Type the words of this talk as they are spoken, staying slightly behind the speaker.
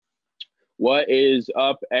What is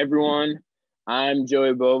up, everyone? I'm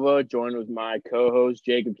Joey Bova, joined with my co-host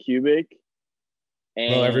Jacob Kubik,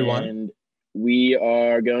 Hello, everyone. and we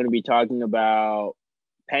are going to be talking about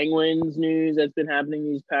Penguins news that's been happening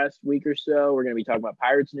these past week or so. We're going to be talking about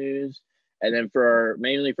Pirates news, and then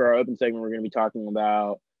mainly for our open segment, we're going to be talking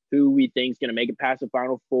about who we think is going to make it past the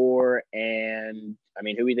Final Four, and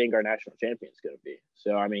who we think our national champion is going to be.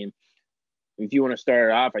 So, if you want to start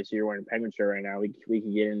it off, I see you're wearing a Penguin shirt right now. We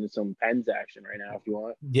can get into some Pens action right now if you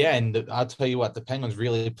want. Yeah, and I'll tell you what, the Penguins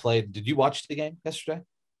really played. Did you watch the game yesterday?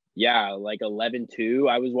 Yeah, like 11-2.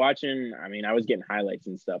 I was watching. I was getting highlights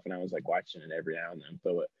and stuff, and I was like watching it every now and then.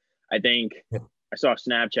 But I think I saw a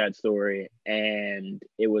Snapchat story, and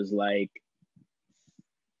it was like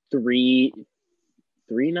 3-0,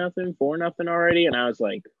 4-0 already, and I was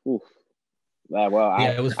like, oof.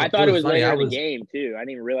 Yeah, I thought it was funny. later in the game too. I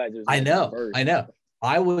didn't even realize it was. I know.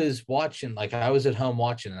 I was watching, I was at home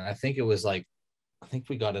watching, and I think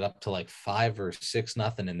we got it up to like 5 or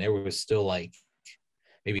 6-0, and there was still like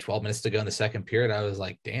maybe 12 minutes to go in the second period. I was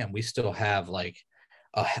like, damn, we still have like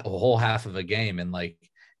a whole half of a game, and like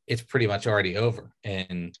it's pretty much already over.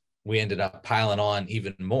 And we ended up piling on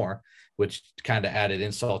even more, which kind of added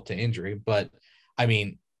insult to injury. But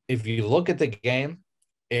if you look at the game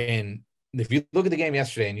and if you look at the game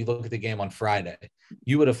yesterday and you look at the game on Friday,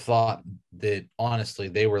 you would have thought that honestly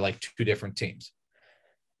they were like two different teams.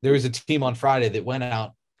 There was a team on Friday that went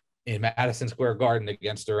out in Madison Square Garden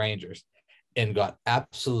against the Rangers and got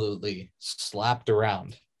absolutely slapped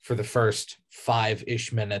around for the first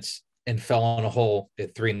 5-ish minutes and fell on a hole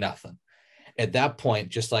at 3-0. At that point,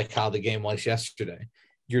 just like how the game was yesterday,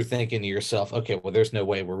 you're thinking to yourself, okay, well, there's no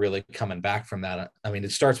way we're really coming back from that.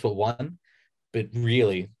 It starts with one, but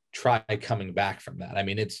really try coming back from that.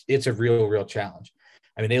 It's a real challenge.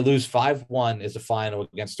 They lose 5-1 as a final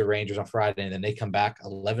against the Rangers on Friday, and then they come back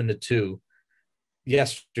 11-2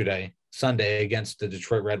 Sunday against the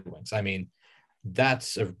Detroit Red Wings.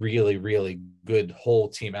 That's a really good whole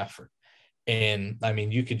team effort. And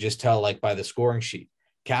you could just tell like by the scoring sheet,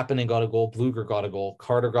 Kapanen got a goal, Blueger got a goal,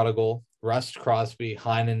 Carter got a goal, Rust, Crosby,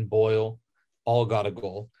 Heinen, Boyle all got a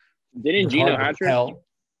goal. Didn't Gino hat-trick?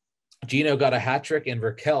 Gino got a hat trick, and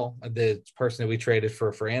Raquel, the person that we traded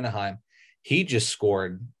for Anaheim, he just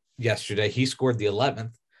scored yesterday. He scored the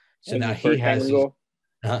 11th. So now he has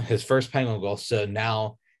his first Penguin goal. So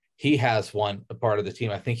now he has a part of the team.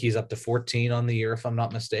 I think he's up to 14 on the year, if I'm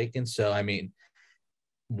not mistaken. So,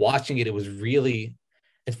 watching it,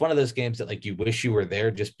 it's one of those games that like you wish you were there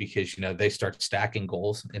just because, they start stacking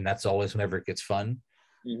goals, and that's always whenever it gets fun.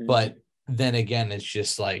 Mm-hmm. But then again, it's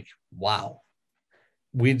just like, wow.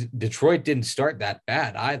 Detroit didn't start that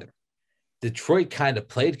bad either. Detroit kind of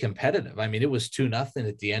played competitive. It was 2-0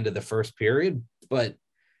 at the end of the first period, but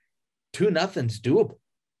 2-0's doable,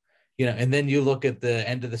 and then you look at the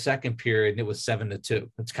end of the second period and it was 7-2.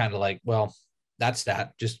 It's kind of like, well, that's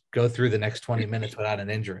that. Just go through the next 20 minutes without an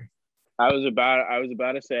injury. I was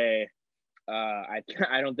about to say,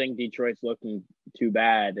 I don't think Detroit's looking too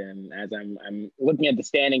bad. And as I'm looking at the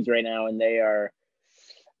standings right now, and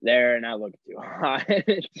they're not looking too hot.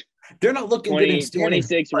 They're not looking good in standings.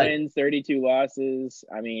 26 wins, 32 losses.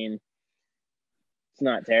 It's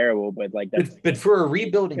not terrible, but like that's. But for a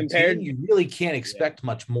rebuilding team, you really can't expect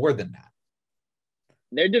much more than that.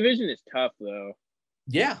 Their division is tough, though.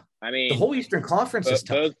 Yeah, the whole Eastern Conference is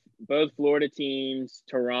tough. Both Florida teams,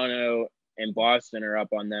 Toronto and Boston, are up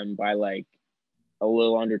on them by like a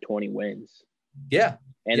little under 20 wins. Yeah,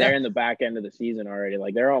 and they're in the back end of the season already.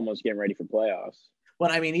 Like they're almost getting ready for playoffs.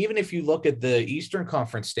 Well, even if you look at the Eastern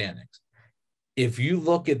Conference standings, if you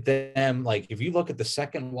look at them, like if you look at the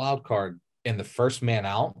second wild card and the first man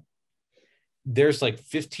out, there's like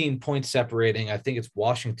 15 points separating. I think it's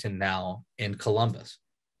Washington now and Columbus.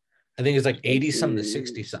 I think it's like 80-something to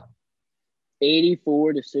 60-something.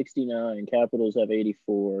 84-69. Capitals have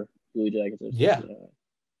 84. Blue Jackets have 69.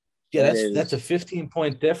 Yeah, that's a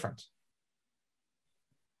 15-point difference.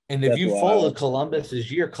 And if you follow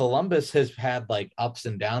Columbus's year, Columbus has had like ups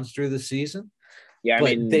and downs through the season. Yeah,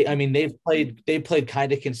 they've played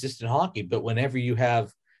kind of consistent hockey. But whenever you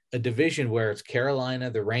have a division where it's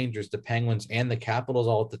Carolina, the Rangers, the Penguins, and the Capitals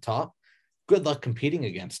all at the top, good luck competing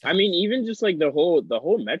against them. Even just like the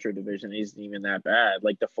whole Metro division isn't even that bad.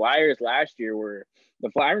 Like the Flyers last year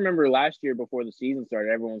I remember last year before the season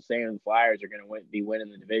started, everyone was saying the Flyers are going to be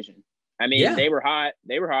winning the division. They were hot.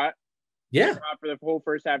 Yeah, for the whole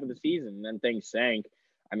first half of the season, and then things sank.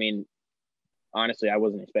 Honestly, I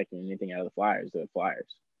wasn't expecting anything out of the Flyers.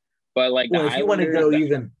 But like, if you want to go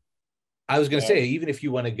even, I was going to say, even if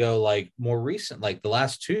you want to go like more recent, like the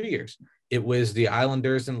last 2 years, it was the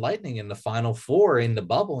Islanders and Lightning in the Final Four in the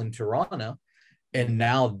bubble in Toronto. And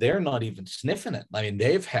now they're not even sniffing it. I mean,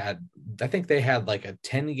 I think they had like a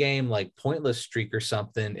 10-game like pointless streak or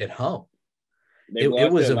something at home. They It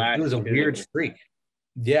lost was their a last weird two, streak.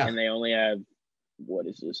 Yeah. and they only have, what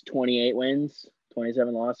is this, 28 wins,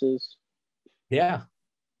 27 losses. Yeah.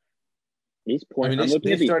 I'm looking they at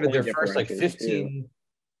these started their point first like differentials, 15. too.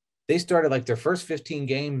 They started like their first 15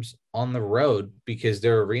 games on the road because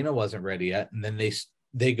their arena wasn't ready yet. And then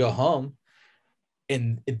they go home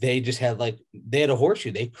and they just had they had a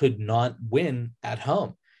horseshoe. They could not win at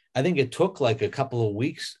home. I think it took like a couple of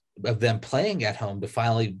weeks of them playing at home to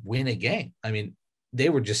finally win a game. I mean, they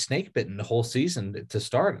were just snake bitten the whole season to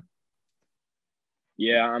start.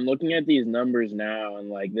 Yeah, I'm looking at these numbers now, and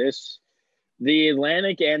like this, the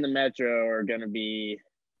Atlantic and the Metro are gonna be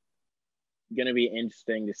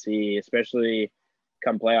interesting to see, especially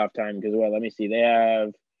come playoff time. Because let me see, they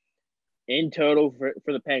have in total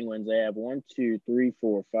for the Penguins, they have 1, 2, 3,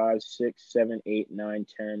 4, 5, 6, 7, 8, 9,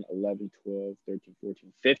 10, 11, 12, 13,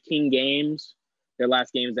 14, 15 games. Their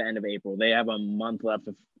last game is the end of April. They have a month left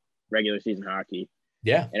of regular season hockey.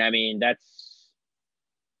 Yeah. And I mean, that's,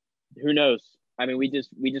 who knows? I mean, we just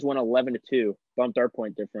won 11-2, bumped our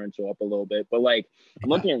point differential up a little bit. But like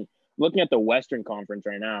looking at the Western Conference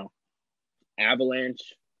right now, Avalanche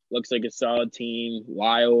looks like a solid team.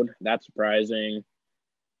 Wild, that's surprising.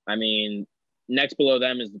 I mean, next below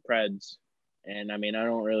them is the Preds, and I mean, I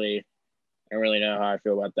don't really know how I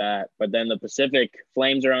feel about that. But then the Pacific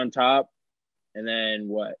Flames are on top, and then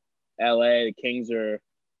what? LA, the Kings are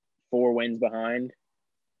 4 wins behind.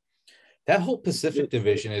 That whole Pacific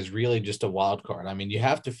division is really just a wild card. I mean, you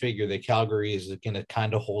have to figure that Calgary is going to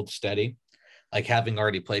kind of hold steady. Like having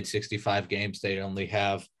already played 65 games, they only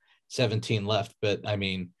have 17 left. But I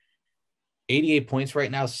mean, 88 points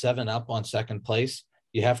right now, 7 up on second place.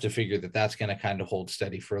 You have to figure that that's going to kind of hold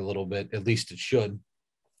steady for a little bit. At least it should.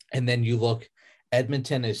 And then you look,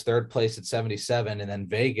 Edmonton is third place at 77, and then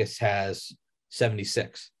Vegas has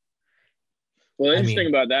 76. Well, the interesting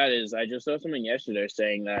about that is I just saw something yesterday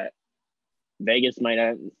saying that Vegas might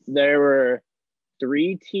have, there were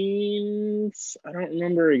 3 teams. I don't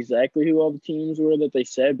remember exactly who all the teams were that they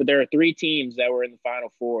said, but there are 3 teams that were in the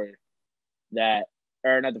Final Four that,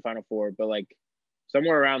 or not the Final Four, but like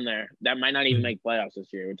somewhere around there that might not even make playoffs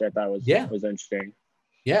this year, which I thought was interesting.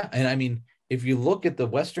 Yeah. And I mean, if you look at the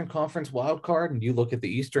Western Conference wild card and you look at the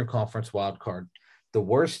Eastern Conference wild card, the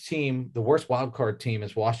worst wild card team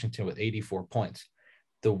is Washington with 84 points.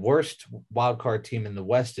 The worst wild card team in the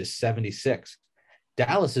West is 76.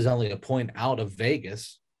 Dallas is only a point out of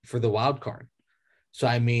Vegas for the wild card. So,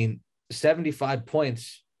 I mean, 75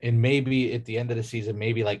 points and maybe at the end of the season,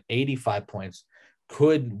 maybe like 85 points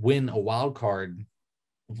could win a wild card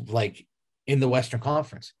like in the Western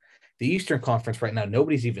Conference. The Eastern Conference right now,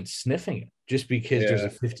 nobody's even sniffing it just because there's a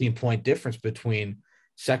 15-point difference between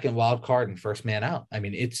second wild card and first man out. I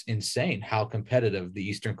mean, it's insane how competitive the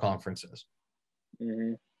Eastern Conference is.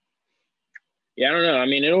 Mm-hmm. Yeah, I don't know. I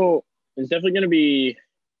mean, it's definitely going to be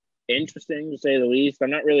interesting to say the least.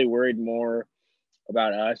 I'm not really worried more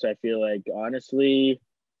about us. I feel like, honestly,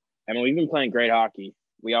 I mean, we've been playing great hockey.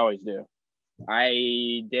 We always do.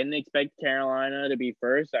 I didn't expect Carolina to be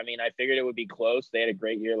first. I mean, I figured it would be close. They had a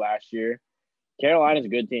great year last year. Carolina's a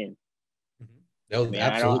good team. Mm-hmm.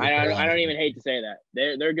 I don't even hate to say that.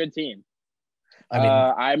 They're a good team. I mean,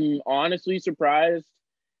 I'm honestly surprised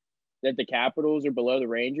that the Capitals are below the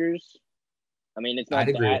Rangers. I mean, it's not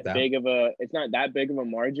that big of a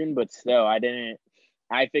margin, but still, I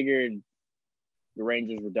figured the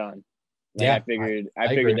Rangers were done. I figured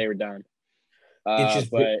they were done.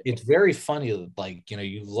 It's very funny. Like,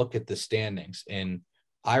 you look at the standings, and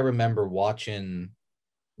I remember watching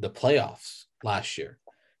the playoffs last year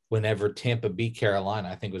whenever Tampa beat Carolina.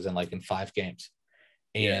 I think it was in 5 games.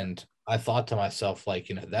 And I thought to myself,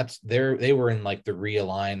 they were in the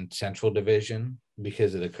realigned Central Division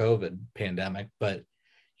because of the COVID pandemic. But,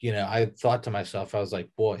 I thought to myself, I was like,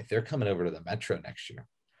 boy, they're coming over to the Metro next year.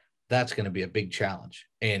 That's going to be a big challenge.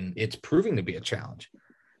 And it's proving to be a challenge.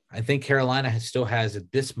 I think Carolina still has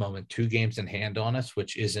at this moment 2 games in hand on us,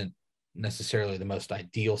 which isn't necessarily the most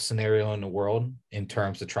ideal scenario in the world in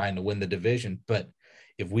terms of trying to win the division. But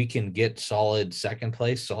if we can get solid second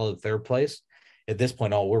place, solid third place, at this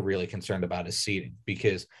point, all we're really concerned about is seeding,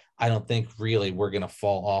 because I don't think really we're going to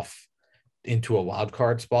fall off into a wild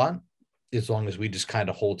card spot as long as we just kind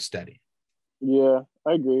of hold steady. Yeah,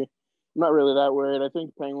 I agree. I'm not really that worried. I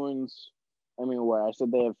think Penguins, I mean, what? I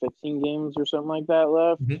said they have 15 games or something like that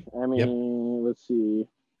left. Mm-hmm. I mean, Let's see.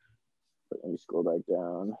 Let me scroll back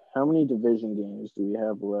down. How many division games do we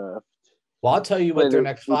have left? Well, I'll tell you what their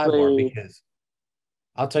next We five are play. because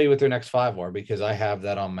I'll tell you what their next five are because I have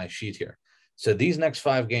that on my sheet here. So these next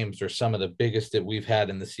 5 games are some of the biggest that we've had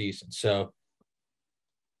in the season. So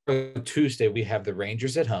for Tuesday, we have the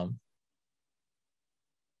Rangers at home.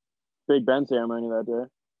 Big Ben ceremony that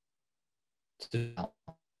day.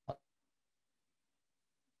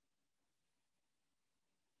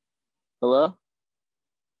 Hello?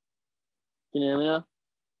 Can you hear me now?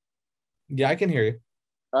 Yeah, I can hear you.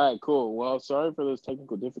 All right, cool. Well, sorry for those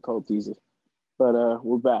technical difficulties, but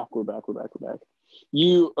we're back. We're back.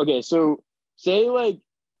 Okay? So say like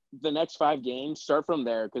the next 5 games, start from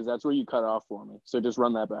there because that's where you cut off for me. So just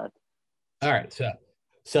run that back. All right.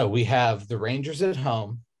 So we have the Rangers at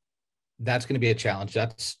home. That's going to be a challenge.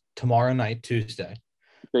 That's tomorrow night, Tuesday.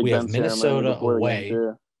 Big We Ben have ceremony Minnesota before the game away.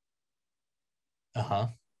 too.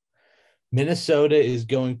 Minnesota is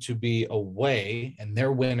going to be away, and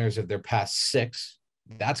they're winners of their past 6.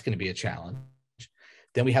 That's going to be a challenge.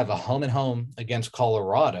 Then we have a home and home against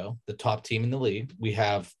Colorado, the top team in the league.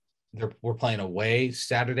 We're playing away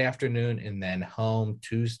Saturday afternoon and then home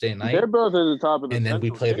Tuesday night. They're both at the top of the and then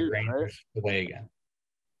Central we play too, the Rangers right? away again.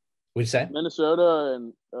 What'd you say? Minnesota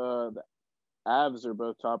and the Avs are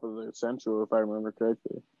both top of the Central, if I remember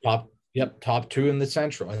correctly. Top 2 in the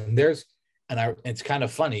Central. And it's kind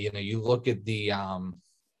of funny, you look at the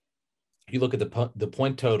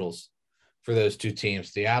point totals for those 2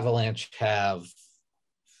 teams. The Avalanche have,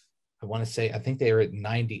 I think they are at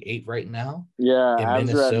 98 right now. Yeah, and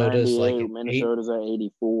Avs are at Minnesota's 98. like Minnesota's at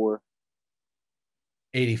 84.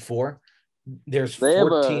 84. There's They have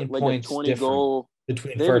 14 a points 20 different goal.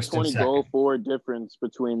 between They have a first and 20 second. goal for difference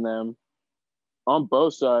between them on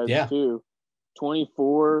both sides too.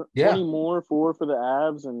 24, Yeah. 20 more for the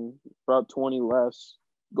Avs and about 20 less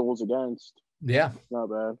goals against. Yeah. Not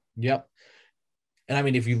bad. Yep. And I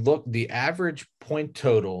mean, if you look, the average point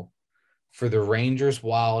total for the Rangers,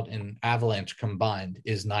 Wild, and Avalanche combined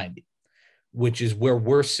is 90, which is where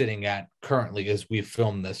we're sitting at currently as we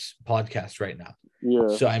film this podcast right now.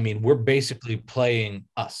 Yeah. So, I mean, we're basically playing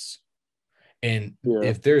us. And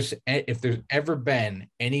if there's ever been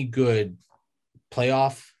any good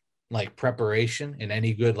playoff like preparation and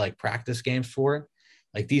any good like practice games for it,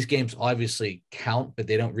 like these games obviously count, but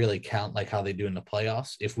they don't really count like how they do in the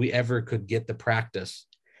playoffs. If we ever could get the practice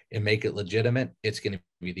and make it legitimate, it's going to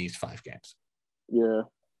be these 5 games. Yeah.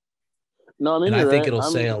 No, I mean, and I think right. it'll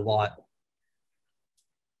say a lot.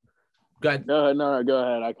 Go ahead. No, go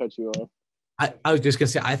ahead. I cut you off. I was just gonna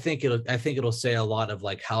say, I think it'll say a lot of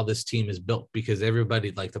like how this team is built, because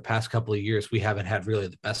everybody, like the past couple of years, we haven't had really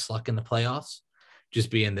the best luck in the playoffs,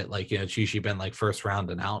 just being that like, it's usually been like first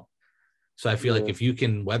round and out. So I feel like if you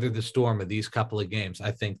can weather the storm of these couple of games,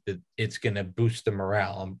 I think that it's going to boost the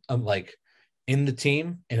morale I'm like in the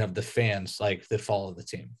team and of the fans like that follow the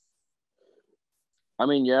team. I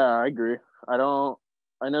mean, yeah, I agree. I know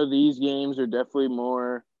these games are definitely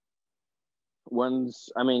more ones.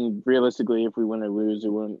 I mean, realistically, if we win or lose,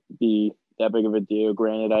 it wouldn't be that big of a deal.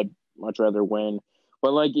 Granted, I'd much rather win.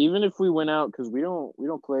 But like, even if we win out, because we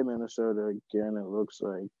don't play Minnesota again, it looks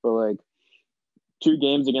like. But like, 2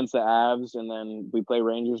 games against the Avs, and then we play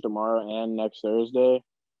Rangers tomorrow and next Thursday.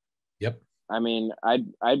 Yep. I mean,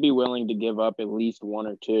 I'd be willing to give up at least 1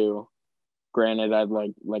 or 2. Granted, I'd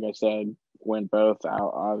like I said, win both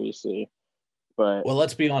out, obviously. But well,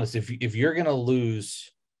 let's be honest. If you're gonna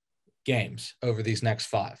lose games over these next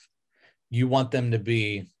 5, you want them to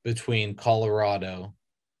be between Colorado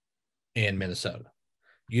and Minnesota.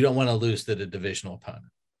 You don't want to lose to the divisional opponent,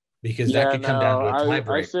 because that could come down to a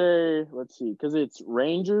tiebreaker. I say, let's see, because it's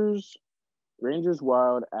Rangers,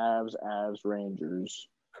 Wild, Avs, Rangers.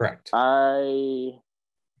 Correct. I'd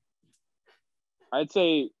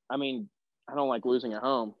say, I mean, I don't like losing at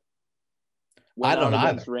home. I don't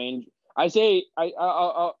either. I say,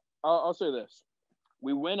 I'll say this.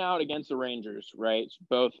 We win out against the Rangers, right?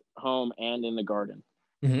 Both home and in the Garden.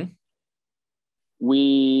 Mm-hmm.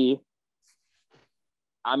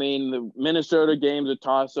 I mean, the Minnesota game's a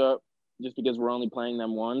toss-up just because we're only playing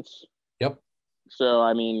them once. Yep. So,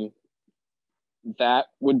 I mean, that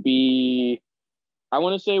would be – I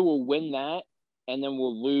want to say we'll win that, and then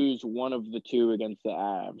we'll lose one of the 2 against the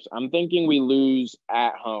Avs. I'm thinking we lose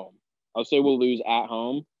at home. I'll say we'll lose at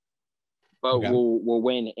home, but we'll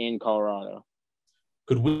win in Colorado.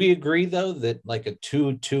 Could we agree, though, that like a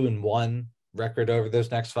 2-2-1 record over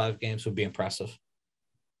those next 5 games would be impressive?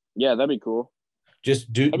 Yeah, that'd be cool.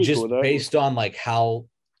 Based on like how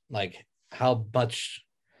much,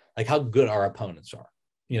 like how good our opponents are.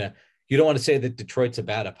 You don't want to say that Detroit's a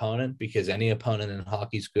bad opponent, because any opponent in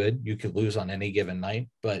hockey's good. You could lose on any given night,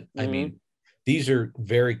 but I mean, these are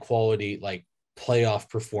very quality like playoff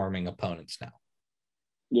performing opponents now.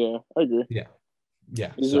 Yeah, I agree. Yeah.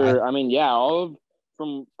 These So are, I'm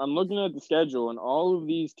looking at the schedule, and all of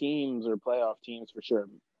these teams are playoff teams for sure.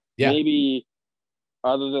 yeah, Maybe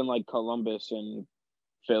other than like Columbus and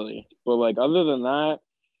Philly, but like other than that,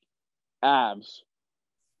 Avs,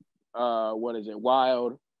 what is it?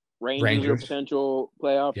 Wild, Rangers are a Rangers. potential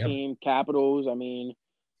playoff Yep. team. Capitals, I mean,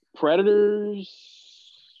 Predators.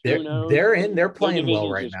 Who knows? They're Their playing well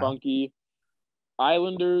division's right just now. funky.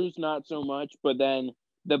 Islanders, not so much, but then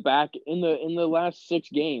the back in the last 6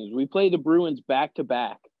 games, we play the Bruins back to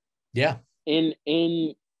back. Yeah. In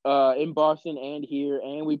Boston and here,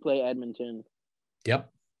 and we play Edmonton.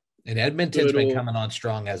 Yep. And Edmonton's been coming on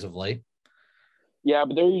strong as of late. Yeah,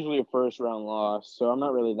 but they're usually a first round loss, so I'm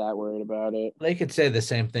not really that worried about it. They could say the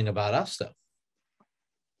same thing about us, though.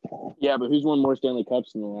 Yeah, but who's won more Stanley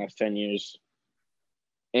Cups in the last 10 years?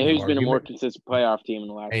 And who's been a more consistent playoff team in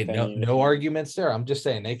the last 10 years? No arguments there. I'm just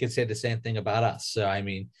saying they could say the same thing about us. So, I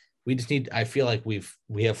mean, we just need – I feel like we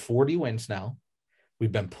have 40 wins now.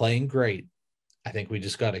 We've been playing great. I think we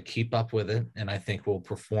just got to keep up with it, and I think we'll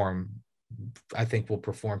perform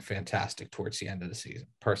fantastic towards the end of the season,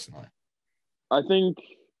 personally. I don't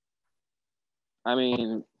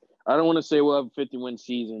want to say we'll have a 50-win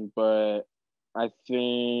season, but I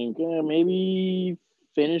think maybe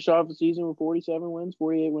finish off the season with 47 wins,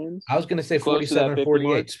 48 wins. I was going to say 47,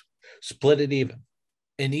 48, split it even.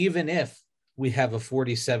 And even if we have a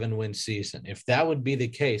 47-win season, if that would be the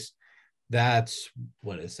case, that's,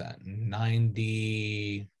 what is that,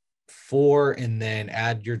 94, and then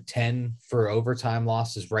add your 10 for overtime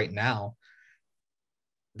losses right now,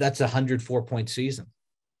 that's a 104-point season.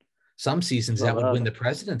 Some seasons that would win the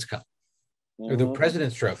President's Cup or the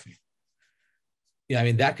President's Trophy. Yeah, I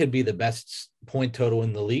mean, that could be the best point total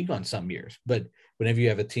in the league on some years. But whenever you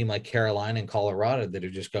have a team like Carolina and Colorado that are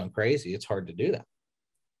just going crazy, it's hard to do that.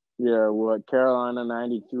 Yeah, Carolina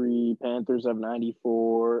 93, Panthers have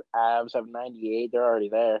 94, Avs have 98. They're already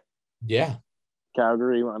there. Yeah.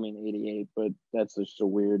 Calgary, 88, but that's just a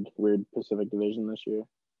weird Pacific Division this year.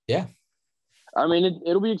 Yeah. I mean,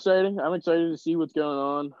 it'll be exciting. I'm excited to see what's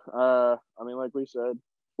going on. Like we said,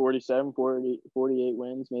 47, 48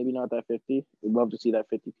 wins, maybe not that 50. We'd love to see that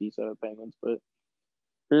 50 piece out of the Penguins, but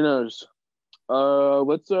who knows? We're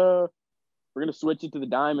gonna switch it to the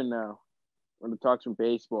Diamond now. We're gonna talk some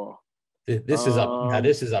baseball. This is up. Now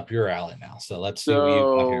this is up your alley now. So let's see what you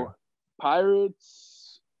got here.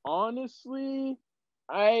 Pirates. Honestly,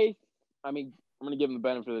 I'm gonna give them the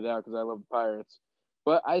benefit of the doubt because I love the Pirates,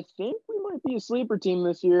 but I think we might be a sleeper team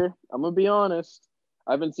this year. I'm gonna be honest.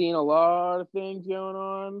 I've been seeing a lot of things going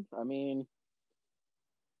on. I mean,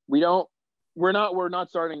 we're not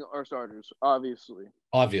starting our starters, obviously.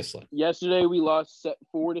 Yesterday we lost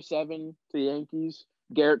 4-7 to the Yankees.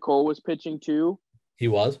 Garrett Cole was pitching too. He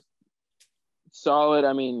was solid.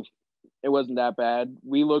 I mean, it wasn't that bad.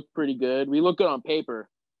 We looked pretty good. We look good on paper.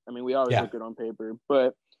 I mean, we always look good on paper.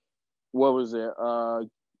 But what was it?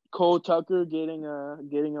 Cole Tucker getting a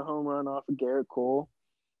home run off of Garrett Cole.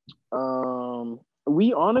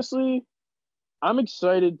 I'm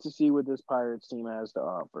excited to see what this Pirates team has to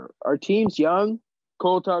offer. Our team's young.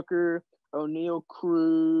 Cole Tucker, O'Neill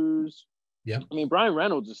Cruz. Yeah. I mean, Brian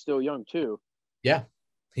Reynolds is still young too. Yeah,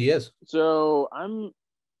 he is. So I'm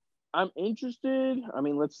interested. I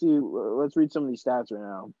mean, let's see. Let's read some of these stats right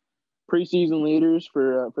now. Preseason leaders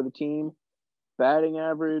for the team. Batting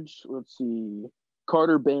average. Let's see.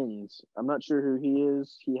 Carter Benz. I'm not sure who he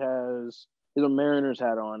is. He has a Mariners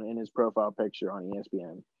hat on in his profile picture on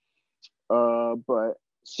ESPN. But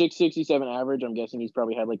 667 average. I'm guessing he's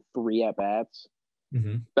probably had like 3 at-bats.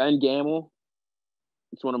 Mm-hmm. Ben Gamel.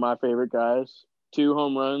 It's one of my favorite guys. 2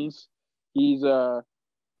 home runs. He's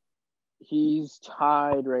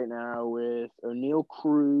tied right now with O'Neill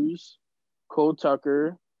Cruz, Cole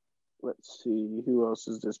Tucker. Let's see, who else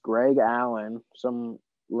is this? Greg Allen, some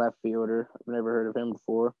left fielder. I've never heard of him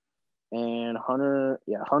before. And Hunter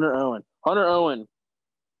Owen. Hunter Owen.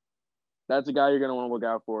 That's a guy you're gonna want to look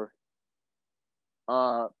out for.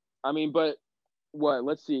 But what?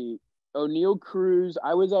 Let's see. O'Neill Cruz.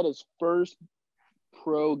 I was at his first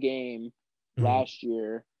pro game last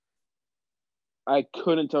year. I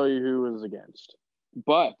couldn't tell you who it was against.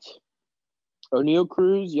 But O'Neill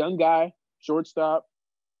Cruz, young guy, shortstop.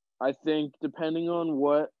 I think depending on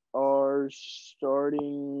what our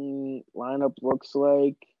starting lineup looks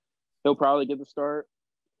like, he'll probably get the start.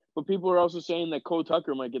 But people are also saying that Cole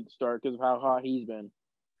Tucker might get the start because of how hot he's been.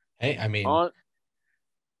 Hey, I mean,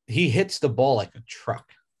 he hits the ball like a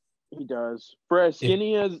truck. He does. For as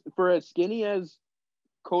skinny as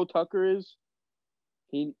Cole Tucker is,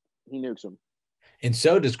 he nukes him. And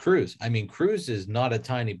so does Cruz. I mean, Cruz is not a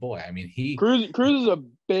tiny boy. I mean, Cruz is a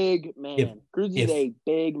big if man. Cruz is if a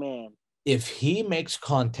big man. if he makes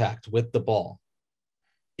contact with the ball,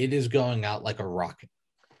 it is going out like a rocket.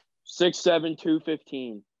 6'7",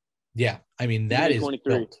 215. Yeah. I mean, He's that only is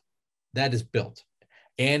 23. built. That is built.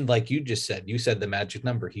 And like you just said, you said the magic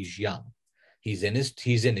number. He's young. He's in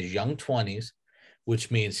his young 20s,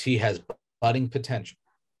 which means he has budding potential.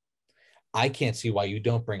 I can't see why you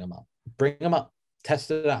don't bring him up. Bring him up.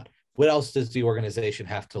 Test it out. What else does the organization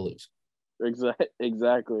have to lose?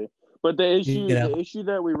 Exactly. But the You issue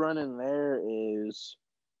that we run in there is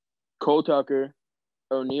Cole Tucker,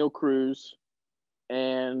 O'Neal Cruz,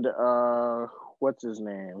 and what's his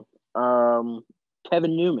name?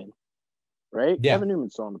 Kevin Newman, right? Yeah. Kevin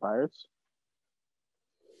Newman's still on the Pirates.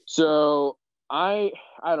 So I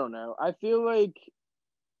don't know. I feel like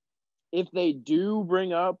if they do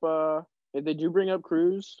bring up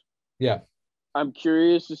Cruz, Yeah. I'm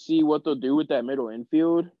curious to see what they'll do with that middle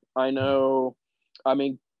infield. I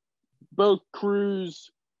mean, both Cruz,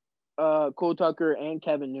 Cole Tucker, and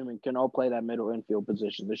Kevin Newman can all play that middle infield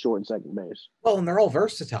position, the short and second base. Well, and they're all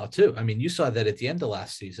versatile too. I mean, you saw that at the end of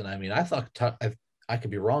last season. I mean, I thought I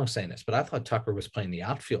could be wrong saying this, but I thought Tucker was playing the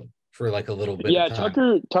outfield for like a little bit Yeah, of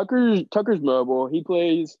time. Tucker's mobile. He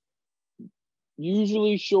plays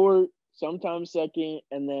usually short, sometimes second,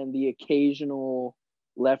 and then the occasional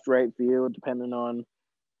left, right field, depending on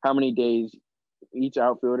how many days each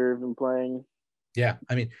outfielder has been playing. Yeah,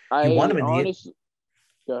 I mean, you want him in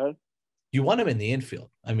go ahead. You want him in the infield.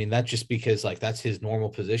 I mean, that's just because like that's his normal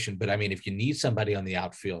position. But I mean, if you need somebody on the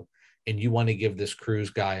outfield and you want to give this Cruz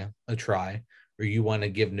guy a try, or you want to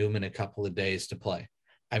give Newman a couple of days to play,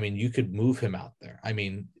 I mean, you could move him out there. I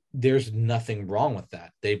mean, there's nothing wrong with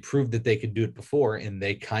that. They proved that they could do it before, and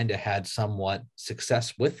they kind of had somewhat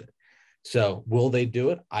success with it. So will they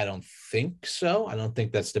do it? I don't think so. I don't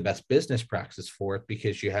think that's the best business practice for it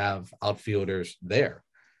because you have outfielders there.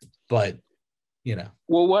 But, you know.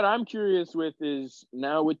 Well, what I'm curious with is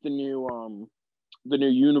now with the new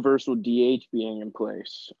universal DH being in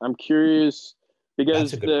place. I'm curious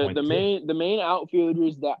because the main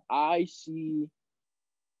outfielders that I see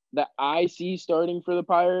starting for the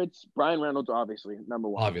Pirates, Brian Reynolds, obviously, number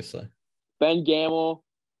one. Obviously. Ben Gamel,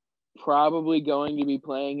 probably going to be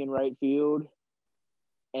playing in right field.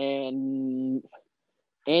 And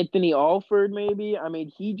Anthony Alford, maybe. I mean,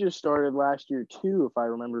 he just started last year, too, if I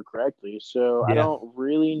remember correctly. So yeah. I don't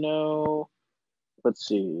really know. Let's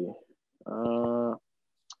see. I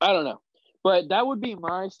don't know. But that would be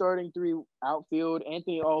my starting three outfield.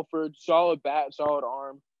 Anthony Alford, solid bat, solid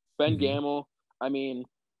arm. Ben Gamel. I mean,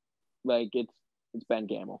 like it's Ben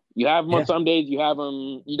Gamel. You have him on some days, you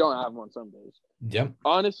don't have him on some days. Yep.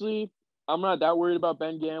 Honestly, I'm not that worried about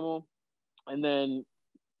Ben Gamel. And then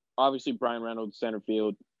obviously Brian Reynolds, center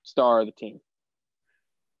field, star of the team.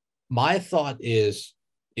 My thought is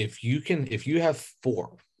if you have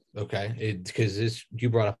four, okay, because you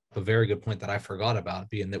brought up a very good point that I forgot about,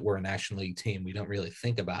 being that we're a National League team. We don't really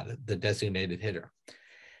think about it, the designated hitter.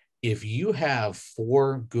 If you have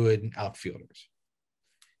four good outfielders,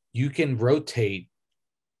 you can rotate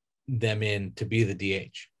them in to be the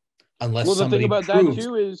DH. Unless the thing about that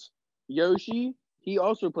too is Yoshi, he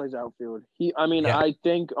also plays outfield. I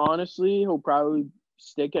think honestly he'll probably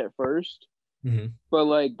stick at first. But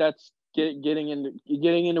like that's getting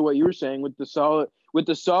into what you were saying with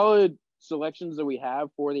the solid selections that we have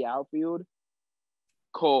for the outfield.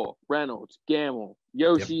 Cole, Reynolds, Gamel,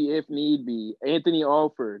 Yoshi if need be, Anthony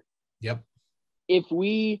Alford. Yep.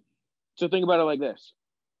 So think about it like this.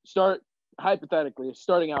 Start hypothetically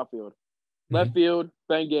starting outfield. Left field,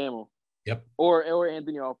 Ben Gamel. Yep. Or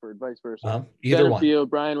Anthony Alford, vice versa. Either Center one. field,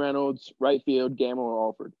 Brian Reynolds. Right field, Gamel or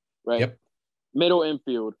Alford. Right. Yep. Middle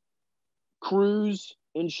infield, Cruz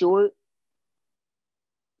in short,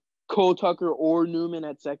 Cole Tucker or Newman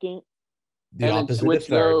at second. The and opposite then switch of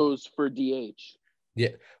third. those for DH. Yeah.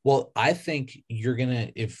 Well, I think you're gonna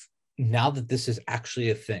now that this is actually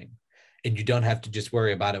a thing, and you don't have to just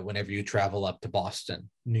worry about it whenever you travel up to Boston,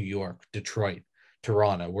 New York, Detroit,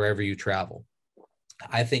 Toronto, wherever you travel.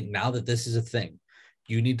 I think now that this is a thing,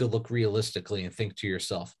 you need to look realistically and think to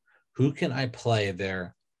yourself, who can I play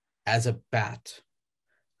there as a bat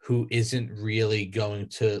who isn't really going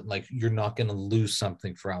to, like, you're not going to lose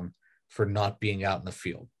something for not being out in the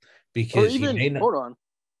field? Because hold on.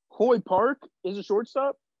 Hoy Park is a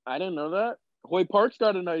shortstop? I didn't know that. Hoy Park's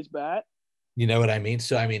got a nice bat. You know what I mean?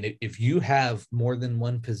 So, I mean, if you have more than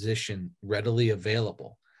one position readily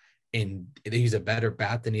available and he's a better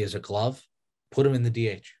bat than he is a glove, put him in the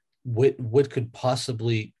DH. What could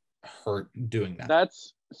possibly hurt doing that?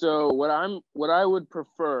 That's so what I would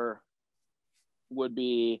prefer would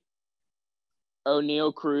be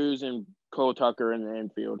O'Neal, Cruz, and Cole Tucker in the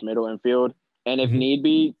infield, middle infield. And if need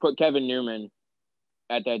be, put Kevin Newman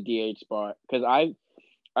at that DH spot. Because I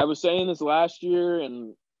was saying this last year,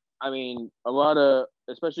 and I mean, a lot of,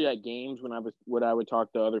 especially at games when I would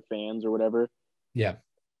talk to other fans or whatever. Yeah.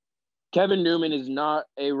 Kevin Newman is not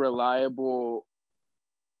a reliable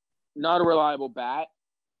bat.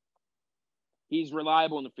 He's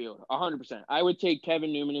reliable in the field, 100%. I would take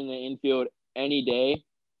Kevin Newman in the infield any day.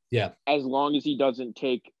 Yeah. As long as he doesn't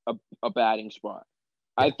take a batting spot.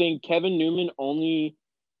 Yeah. I think Kevin Newman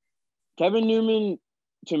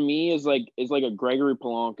to me is like a Gregory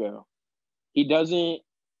Polanco. He doesn't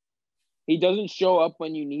show up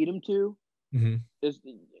when you need him to. Mm-hmm. Just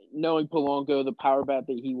knowing Polanco, the power bat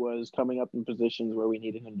that he was, coming up in positions where we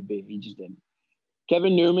needed him to be, he just didn't.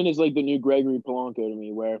 Kevin Newman is like the new Gregory Polanco to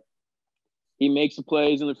me, where he makes the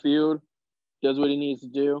plays in the field, does what he needs to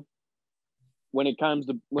do. When it comes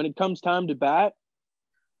time to bat,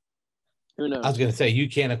 who knows? I was going to say, you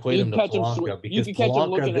can't equate him to Polanco because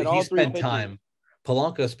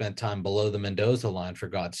Polanco spent time below the Mendoza line, for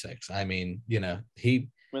God's sakes. I mean,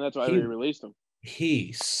 that's why they released him.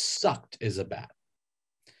 He sucked as a bat.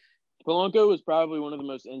 Polanco was probably one of the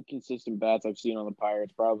most inconsistent bats I've seen on the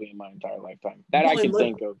Pirates probably in my entire lifetime that I can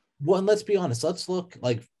think of. Well, and let's be honest. Let's look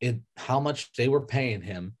like at how much they were paying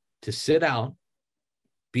him to sit out,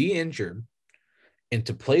 be injured, and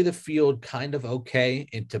to play the field kind of okay,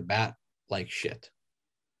 and to bat like shit.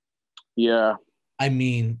 Yeah. I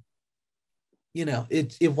mean,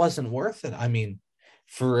 it wasn't worth it. I mean,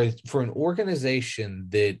 for an organization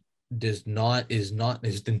that is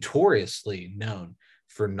notoriously known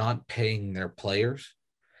for not paying their players,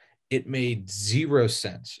 it made zero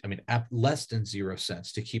sense. I mean, less than 0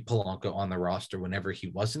 cents to keep Polanco on the roster whenever he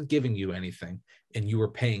wasn't giving you anything and you were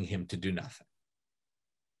paying him to do nothing.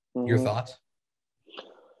 Mm-hmm. Your thoughts?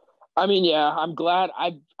 I mean, yeah, I'm glad.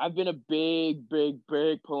 I've been a big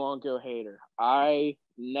Polanco hater. I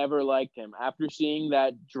never liked him. After seeing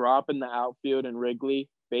that drop in the outfield in Wrigley,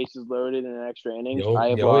 bases loaded in extra innings, I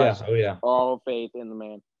have lost all faith in the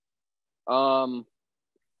man.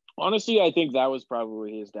 Honestly, I think that was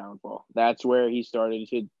probably his downfall. That's where he started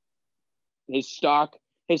to his stock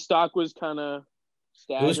was kind of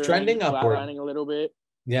staggering. It was trending upward, flatlining a little bit.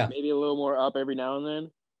 Yeah, maybe a little more up every now and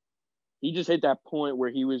then. He just hit that point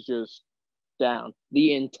where he was just down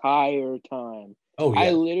the entire time. Oh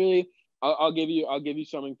yeah. I'll give you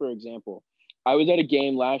something for example. I was at a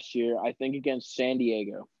game last year, I think against San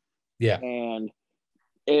Diego. Yeah. And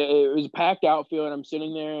it was a packed outfield, and I'm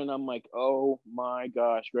sitting there and I'm like, oh my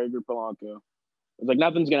gosh, Gregory Polanco. It's like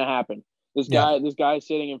nothing's gonna happen. This guy's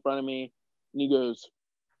sitting in front of me and he goes,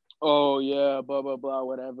 oh yeah, blah blah blah,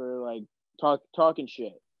 whatever, like talking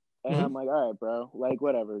shit. And I'm like, all right, bro, like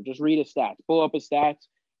whatever. Just read his stats. Pull up his stats.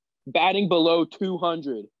 Batting below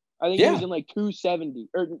 200. I think he was in like 270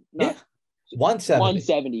 or not. 170.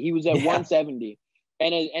 170. He was at 170.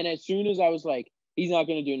 And as soon as I was like, he's not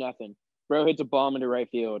going to do nothing. Bro hits a bomb into right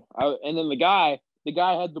field. And then the guy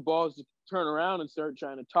had the balls to turn around and start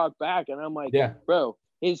trying to talk back. And I'm like, bro,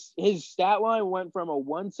 his stat line went from a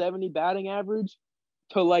 170 batting average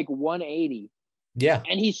to like 180. Yeah.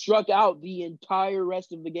 And he struck out the entire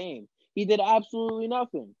rest of the game. He did absolutely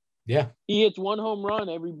nothing. Yeah. He hits one home run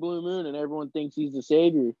every blue moon and everyone thinks he's the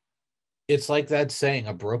savior. It's like that saying,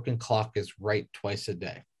 a broken clock is right twice a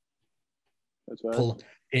day. That's right.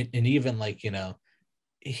 And even like,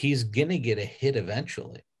 he's going to get a hit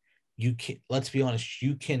eventually. Let's be honest,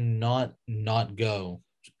 you cannot not go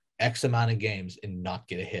X amount of games and not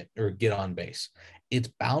get a hit or get on base. It's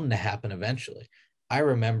bound to happen eventually. I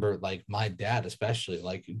remember like my dad, especially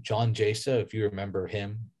like John Jaso, if you remember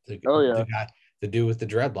him, the dude with the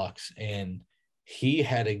dreadlocks, and he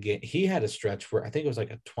had a stretch where I think it was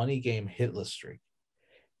like a 20-game hitless streak,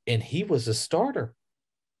 and he was a starter.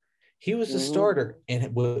 He was a starter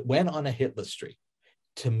and went on a hitless streak.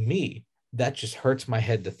 To me, that just hurts my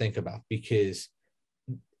head to think about because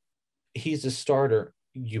he's a starter.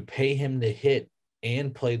 You pay him to hit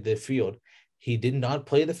and play the field. He did not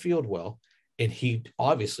play the field well. And he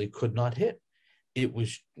obviously could not hit. It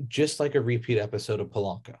was just like a repeat episode of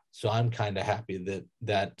Polanco. So I'm kind of happy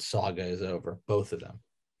that saga is over, both of them.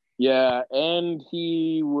 Yeah, and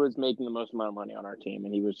he was making the most amount of money on our team,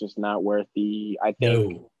 and he was just not worth the, I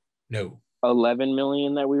think, no, $11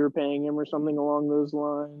 million that we were paying him or something along those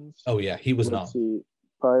lines. Oh yeah, he was not. Let's see,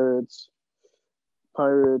 Pirates.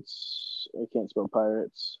 I can't spell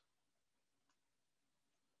Pirates.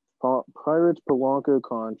 Pirates Polanco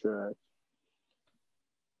contract.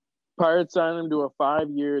 Pirates signed him to a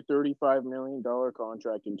 5-year, $35 million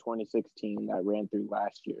contract in 2016 that ran through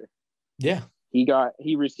last year. Yeah.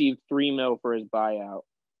 He received $3 million for his buyout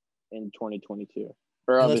in 2022.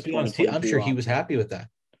 Or And of let's his be honest, 2022 I'm sure he was option. happy with that.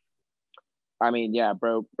 I mean, yeah,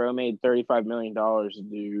 bro made $35 million to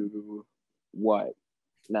do what?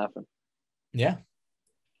 Nothing. Yeah.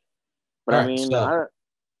 But All I right, mean, so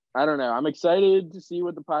I don't know. I'm excited to see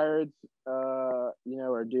what the Pirates, are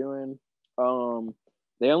doing.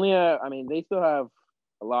 They still have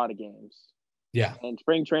a lot of games, yeah. and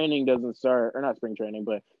spring training doesn't start, or not spring training,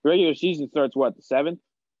 but the regular season starts what, the 7th?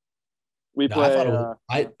 We No, I thought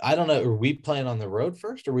play. it was, I don't know. Are we playing on the road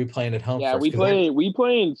first or are we playing at home Yeah, first? we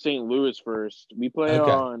play in St. Louis first. We play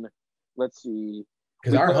Okay. on. Let's see.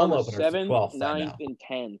 Because We our play on home the opener is the 7th, 12th, I 9th, know. and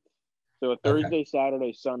 10th. So a Okay. Thursday,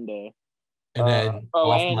 Saturday, Sunday. And then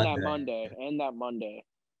off And Monday. that Monday.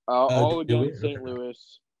 Oh, All do we? against St.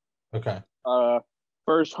 Louis. Okay.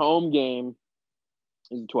 First home game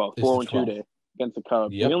is the 12th, It's the 4-2 12th. day against the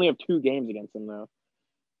Cubs. We Yep. only have 2 games against them though.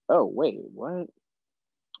 Oh wait, what?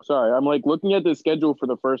 Sorry, I'm like looking at the schedule for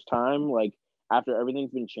the first time, like after everything's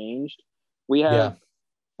been changed. We have Yeah.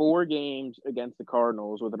 4 games against the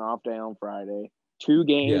Cardinals with an off day on Friday, 2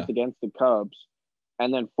 games Yeah. against the Cubs,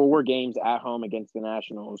 and then 4 games at home against the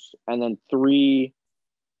Nationals, and then 3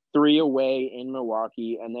 away in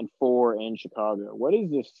Milwaukee, and then 4 in Chicago. What is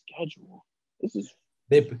this schedule? This is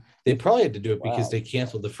They probably had to do it because wow. they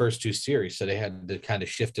canceled the first 2 series, so they had to kind of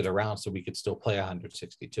shift it around so we could still play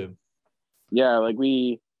 162. Yeah, like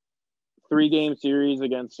 3-game series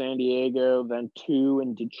against San Diego, then 2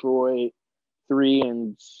 in Detroit,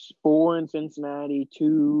 4 in Cincinnati,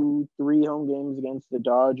 3 home games against the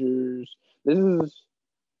Dodgers. I don't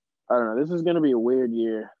know. This is going to be a weird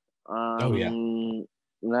year. Oh yeah.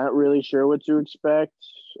 Not really sure what to expect.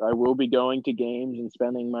 I will be going to games and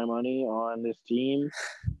spending my money on this team.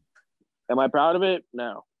 Am I proud of it?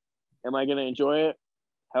 No. Am I going to enjoy it?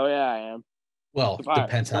 Hell yeah, I am. Well, it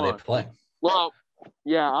depends how they play. Well,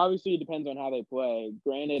 yeah, obviously it depends on how they play.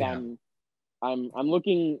 Granted, Yeah. I'm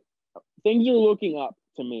looking. Things are looking up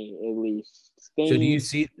to me, at least. So do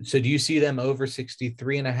you see them over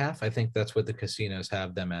 63.5? I think that's what the casinos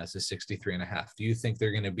have them as, is 63.5. Do you think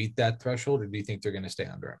they're going to beat that threshold or do you think they're going to stay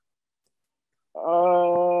under it?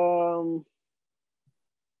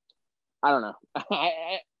 I don't know.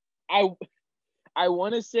 I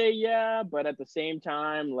want to say yeah, but at the same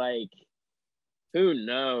time, like, who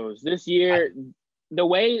knows? This year, the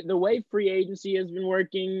way free agency has been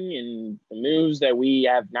working and the moves that we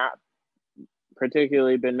have not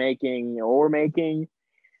particularly been making,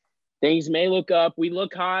 things may look up. We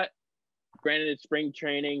look hot. Granted, it's spring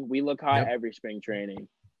training. We look hot every spring training.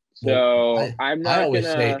 So well, I'm not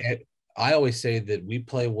I always say that we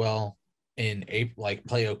play well in April, like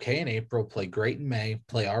play okay in April, play great in May,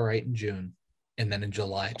 play all right in June, and then in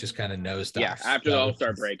July it just kind of nosedives. Yeah, after the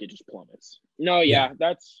All-Star break, it just plummets. No, yeah,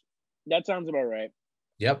 that sounds about right.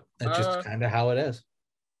 Yep, that's just kind of how it is.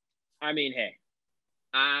 I mean, hey,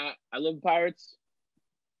 I love the Pirates.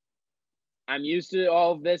 I'm used to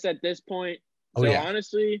all of this at this point. So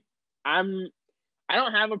honestly, I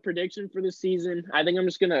don't have a prediction for the season. I think I'm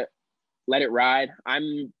just gonna let it ride.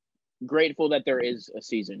 I'm grateful that there is a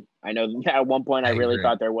season. I know at one point I really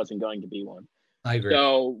thought there wasn't going to be one. I agree.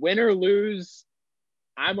 So win or lose,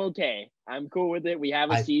 I'm okay. I'm cool with it. We have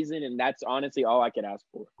a season, and that's honestly all I could ask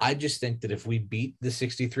for. I just think that if we beat the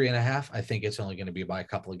 63.5, I think it's only going to be by a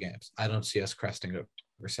couple of games. I don't see us cresting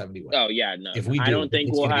over 70 wins. Oh yeah, no. If we do, I don't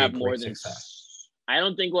think we'll have more than success. I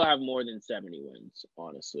don't think we'll have more than 70 wins,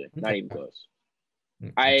 honestly. Okay. Not even close.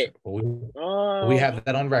 We have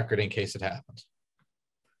that on record in case it happens.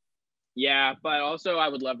 Yeah, but also I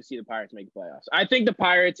would love to see the Pirates make the playoffs. I think the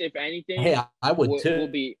Pirates, if anything, hey, I would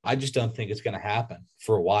too. I just don't think it's going to happen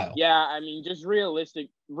for a while. Yeah, I mean, just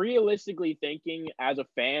realistically thinking, as a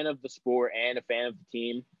fan of the sport and a fan of the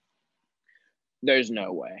team, there's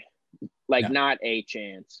no way. Like, not a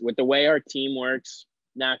chance. With the way our team works,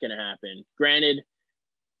 not going to happen. Granted,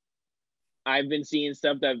 I've been seeing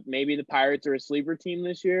stuff that maybe the Pirates are a sleeper team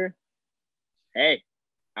this year. Hey,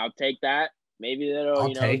 I'll take that. Maybe that'll,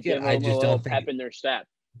 give them a little pep in their step.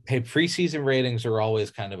 Hey, preseason ratings are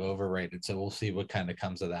always kind of overrated, so we'll see what kind of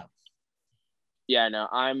comes of that. Yeah, no,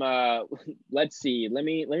 I'm let's see. Let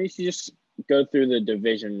me just go through the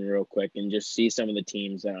division real quick and just see some of the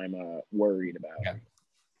teams that I'm worried about. Okay.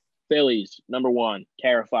 Phillies, number 1,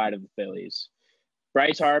 terrified of the Phillies.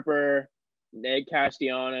 Bryce Harper, Nick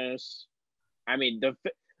Castellanos. I mean,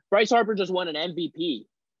 Bryce Harper just won an MVP.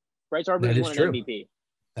 Bryce Harper just won an MVP.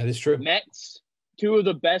 That is true. Mets, 2 of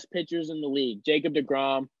the best pitchers in the league, Jacob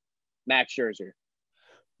deGrom, Max Scherzer.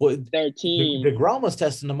 Well, their team. deGrom was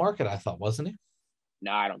testing the market, I thought, wasn't he?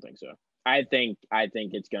 No, I don't think so. I think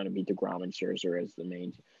it's going to be deGrom and Scherzer as the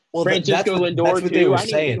main. Well, Francisco Lindor that's what they too. were I didn't even think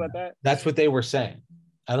saying. about that. That's what they were saying.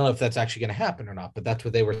 I don't know if that's actually going to happen or not, but that's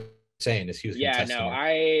what they were saying is he was going to Yeah, test no, them.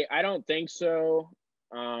 I don't think so.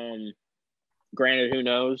 Granted, who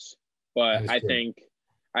knows? But I think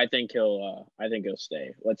he'll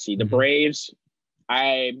stay. Let's see. The Braves.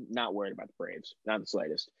 I'm not worried about the Braves. Not the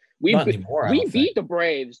slightest. Not anymore. We beat the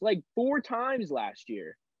Braves like 4 times last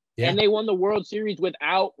year. Yeah. And they won the World Series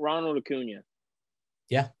without Ronald Acuna.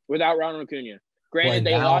 Yeah. Without Ronald Acuna. Granted,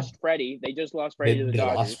 they lost Freddie. They just lost Freddie to the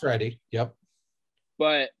Dodgers. They lost Freddie. Yep.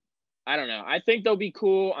 But I don't know. I think they'll be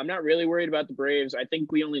cool. I'm not really worried about the Braves. I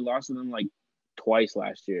think we only lost to them like twice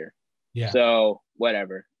last year. Yeah. So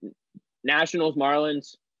whatever. Nationals,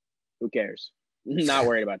 Marlins, who cares? Not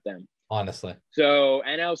worried about them. Honestly. So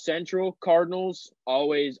NL Central, Cardinals,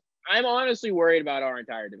 always. I'm honestly worried about our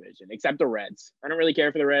entire division, except the Reds. I don't really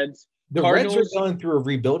care for the Reds. The Reds are going through a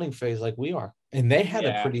rebuilding phase like we are. And they had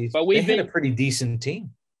a pretty decent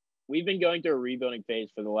team. We've been going through a rebuilding phase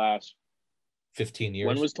for the last 15 years.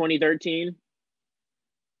 When was 2013?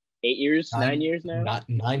 8 years, 9 years now? Not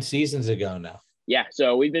 9 seasons ago now. Yeah,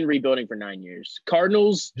 so we've been rebuilding for 9 years.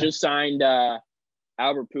 Cardinals just signed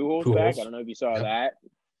Albert Pujols back. I don't know if you saw that.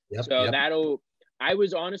 Yep. So I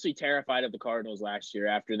was honestly terrified of the Cardinals last year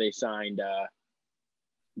after they signed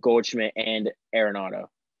Goldschmidt and Arenado.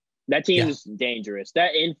 That team is dangerous.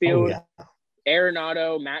 That infield,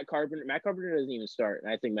 Arenado, Matt Carpenter. Matt Carpenter doesn't even start,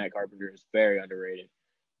 and I think Matt Carpenter is very underrated.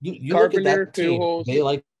 You Carpenter, look at that team, Pujols, they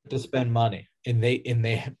like to spend money, and they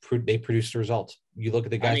produce the results. You look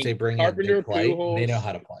at the guys they bring Carpenter, in, they play, Pujols, they know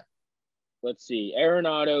how to play. Let's see,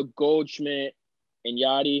 Arenado, Goldschmidt, and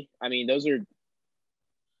Yachty. I mean, those are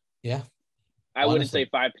I wouldn't say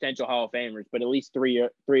 5 potential Hall of Famers, but at least three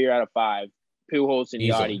out of 5. Pujols and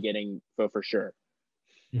Yachty getting for sure.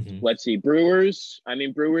 Mm-hmm. Let's see, Brewers. I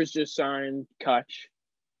mean, Brewers just signed Kutch.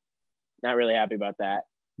 Not really happy about that.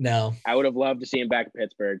 No. I would have loved to see him back in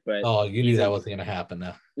Pittsburgh, but you knew that wasn't going to happen,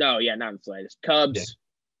 though. No, yeah, not in the slightest. Cubs,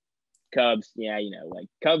 yeah,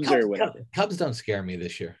 Cubs or whatever. Cubs don't scare me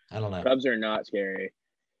this year. I don't know. Cubs are not scary.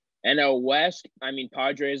 And West, I mean,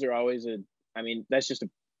 Padres are always that's just a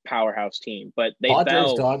powerhouse team, but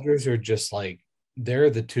Dodgers are just like they're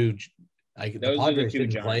the two. Those are the two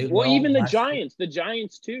giants. Well, even the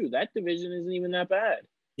Giants too. That division isn't even that bad.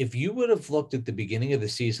 If you would have looked at the beginning of the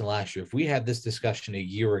season last year, if we had this discussion a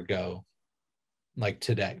year ago, like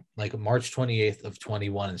today, like March 28th of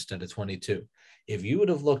 21 instead of 22, if you would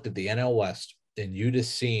have looked at the NL West and you'd have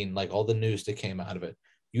seen like all the news that came out of it,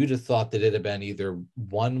 you'd have thought that it had been either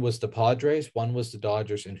one was the Padres, one was the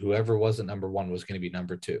Dodgers, and whoever wasn't number 1 was going to be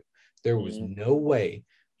number 2. There was no way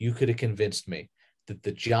you could have convinced me that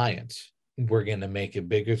the Giants were going to make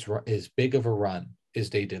as big of a run as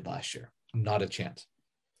they did last year. Not a chance.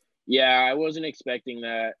 Yeah, I wasn't expecting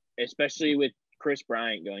that, especially with Chris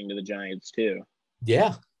Bryant going to the Giants too.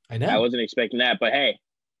 Yeah, I know. I wasn't expecting that, but hey,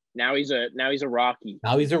 now he's a Rocky.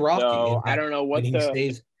 Now he's a Rocky. So I don't know what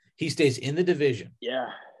he stays in the division. Yeah.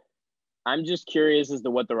 I'm just curious as to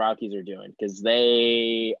what the Rockies are doing because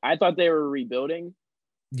I thought they were rebuilding.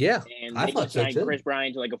 Yeah, and they just signed Chris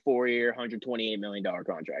Bryant to like a 4-year, $128 million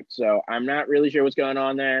contract. So I'm not really sure what's going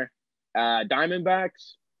on there.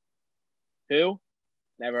 Diamondbacks, who?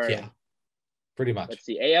 Never. Yeah, pretty much. Let's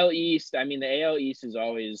see. AL East. I mean, the AL East is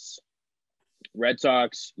always Red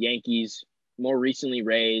Sox, Yankees, more recently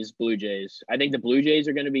Rays, Blue Jays. I think the Blue Jays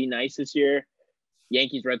are going to be nice this year.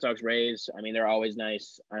 Yankees, Red Sox, Rays. I mean, they're always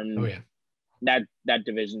nice. That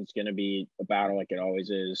division's going to be a battle like it always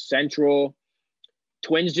is. Central.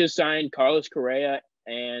 Twins just signed Carlos Correa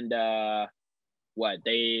and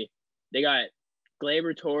they got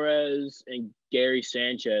Gleyber Torres and Gary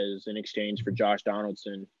Sanchez in exchange for Josh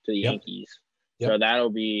Donaldson to the Yankees. So that'll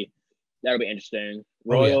be interesting.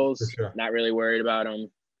 Royals, not really worried about them.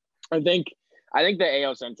 I think the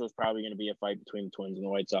AL Central is probably going to be a fight between the Twins and the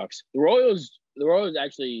White Sox. The Royals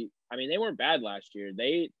actually, I mean, they weren't bad last year.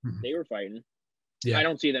 They were fighting. Yeah. I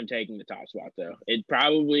don't see them taking the top spot though. In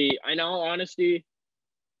all honesty,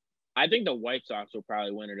 I think the White Sox will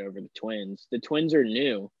probably win it over the Twins. The Twins are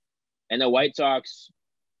new, and the White Sox,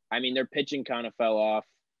 I mean, their pitching kind of fell off.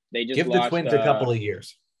 They just give the Twins a couple of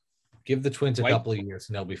years. Give the Twins a couple of years,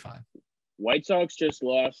 and they'll be fine. White Sox just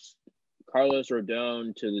lost Carlos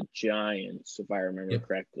Rodon to the Giants, if I remember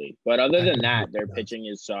correctly. But other than that, their pitching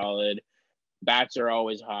is solid. Bats are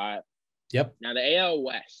always hot. Yep. Now the AL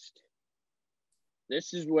West.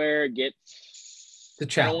 This is where it gets. I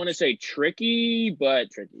don't want to say tricky, but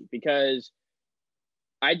tricky because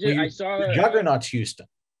I saw the juggernaut's Houston.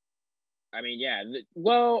 I mean, yeah.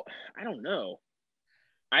 Well, I don't know.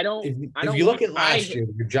 If you look at last year,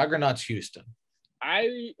 your juggernaut's Houston.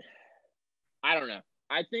 I don't know.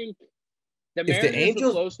 I think the If the Mariners were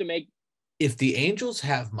Angels, close to make. if the Angels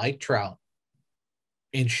have Mike Trout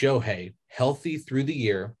and Shohei healthy through the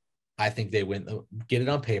year, I think they win. Get it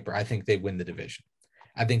on paper. I think they win the division.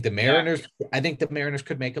 I think the Mariners. Yeah. I think the Mariners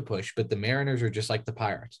could make a push, but the Mariners are just like the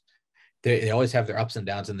Pirates. They always have their ups and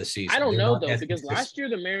downs in the season. I don't know though, because last year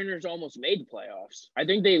the Mariners almost made the playoffs. I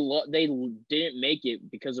think they didn't make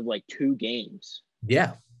it because of like 2 games.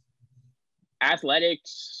 Yeah.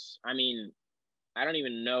 Athletics. I mean, I don't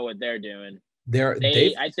even know what they're doing. I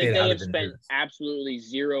think they have spent absolutely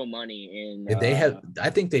zero money in. They have.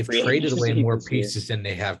 I think they've traded away more pieces than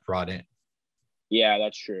they have brought in. Yeah,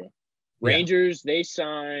 that's true. Rangers, they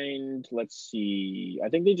signed. Let's see. I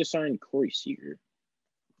think they just signed Corey Seager.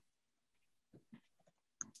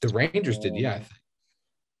 The Rangers did, yeah. I think.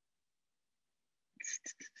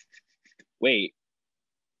 Wait.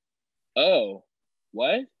 Oh,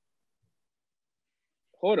 what?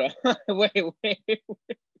 Hold on. Wait.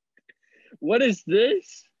 What is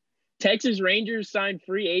this? Texas Rangers signed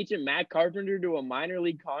free agent Matt Carpenter to a minor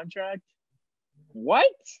league contract? What?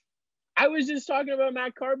 I was just talking about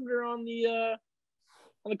Matt Carpenter on the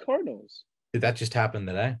Cardinals. Did that just happen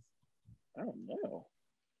today? I don't know.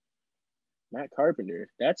 Matt Carpenter.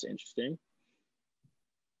 That's interesting.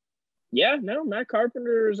 Yeah, no, Matt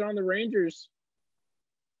Carpenter is on the Rangers.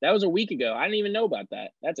 That was a week ago. I didn't even know about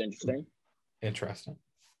that. That's interesting. Interesting.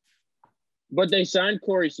 But they signed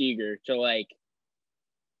Corey Seager to like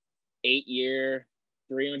 8-year,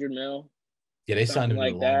 $300 million. Yeah, they signed him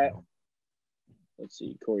like that. Let's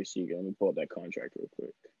see, Corey Seager. Let me pull up that contract real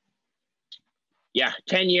quick. Yeah,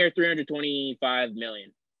 10-year, $325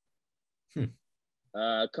 million.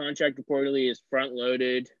 Contract reportedly is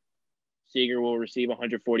front-loaded. Seager will receive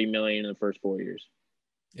 $140 million in the first 4 years.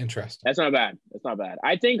 Interesting. That's not bad.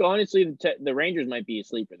 I think honestly, the Rangers might be a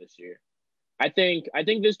sleeper this year. I think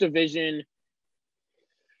this division.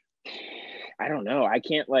 I don't know. I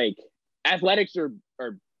can't like. Athletics are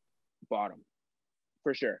bottom,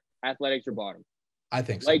 for sure. Athletics are bottom. I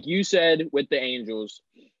think so. Like you said with the Angels,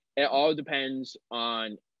 it all depends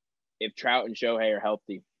on if Trout and Shohei are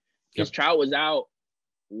healthy. Because Trout was out.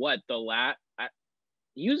 He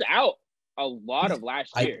was out a lot of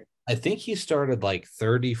last year. I think he started like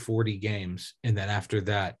 30, 40 games, and then after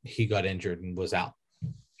that, he got injured and was out.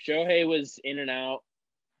 Shohei was in and out,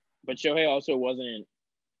 but Shohei also wasn't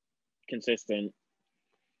consistent.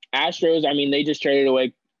 Astros, I mean, they just traded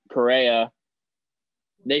away Correa.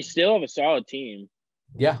 They still have a solid team.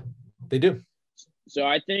 Yeah, they do. So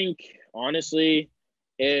I think, honestly,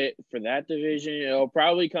 for that division, it'll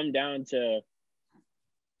probably come down to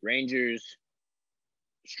Rangers,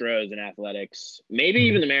 Astros, and Athletics. Maybe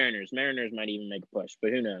even the Mariners. Mariners might even make a push,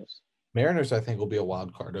 but who knows? Mariners, I think, will be a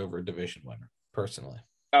wild card over a division winner, personally.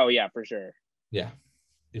 Oh, yeah, for sure. Yeah.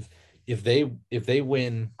 If they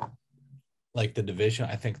win like the division,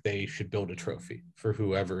 I think they should build a trophy for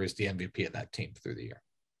whoever is the MVP of that team through the year.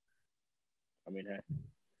 I mean, hey.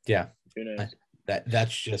 Yeah. Who knows?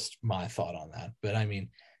 That's just my thought on that. But I mean,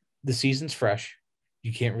 the season's fresh.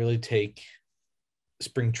 You can't really take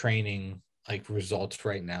spring training like results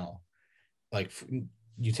right now. Like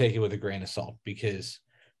you take it with a grain of salt, because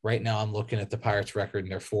right now I'm looking at the Pirates record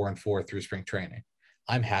and they're 4-4 through spring training.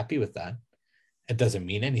 I'm happy with that. It doesn't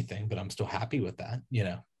mean anything, but I'm still happy with that. You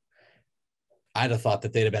know, I'd have thought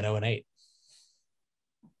that they'd have been 0-8.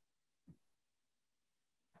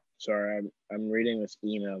 Sorry, I'm reading this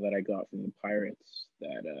email that I got from the Pirates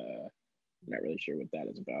that I'm not really sure what that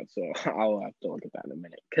is about. So I'll have to look at that in a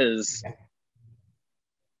minute, because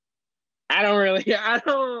I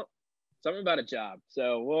don't something about a job.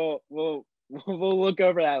 So we'll look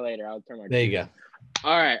over that later. I'll turn my. There you go.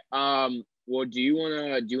 All right. Well, do you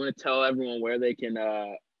wanna tell everyone where they can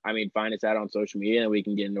find us out on social media, and we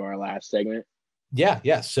can get into our last segment?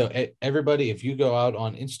 Yeah. So everybody, if you go out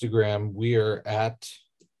on Instagram, we are at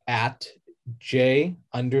J_J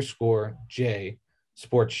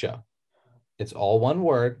Sports Show. It's all one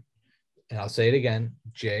word, and I'll say it again: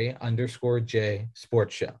 J_J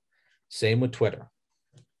Sports Show. Same with Twitter.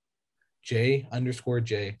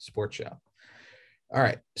 J_J Sports Show. All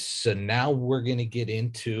right. So now we're going to get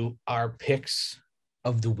into our picks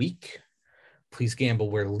of the week. Please gamble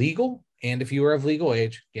where legal. And if you are of legal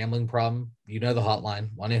age, gambling problem, you know the hotline,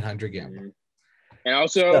 1-800-GAMBLER. And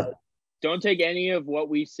also, don't take any of what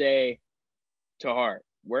we say to heart.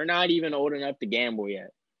 We're not even old enough to gamble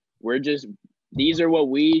yet. These are what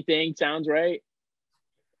we think sounds right.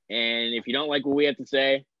 And if you don't like what we have to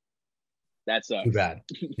say, that sucks. Too bad.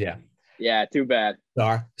 Yeah. Yeah, too bad.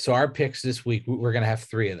 So our picks this week, we're going to have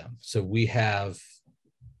 3 of them. So we have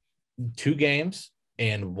 2 games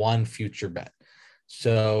and 1 future bet.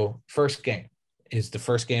 So first game, is the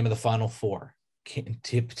first game of the Final Four,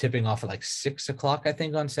 tipping off at like 6 o'clock, I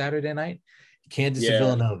think, on Saturday night. Kansas and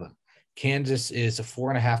Villanova. Kansas is a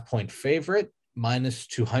 4.5-point favorite, minus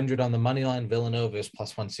 200 on the money line. Villanova is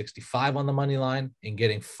plus 165 on the money line, and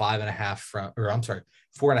getting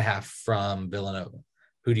 4.5 from Villanova.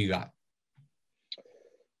 Who do you got?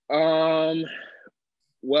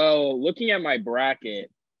 Well, looking at my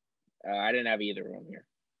bracket, I didn't have either of them here.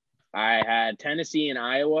 I had Tennessee and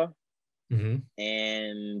Iowa,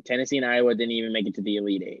 and Tennessee and Iowa didn't even make it to the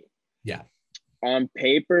Elite Eight. Yeah. On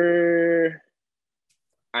paper,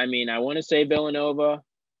 I mean, I want to say Villanova,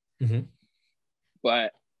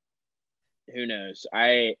 but who knows?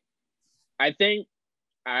 I think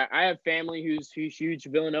I have family who's huge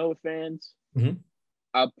Villanova fans.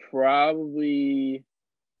 I'll probably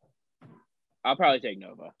take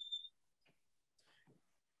Nova.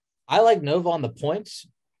 I like Nova on the points.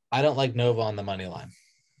 I don't like Nova on the money line.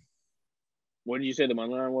 What did you say the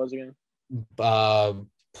money line was again?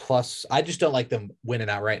 Plus, I just don't like them winning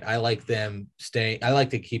outright. I like them staying. I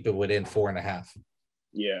like to keep it within 4.5.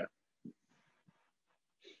 Yeah.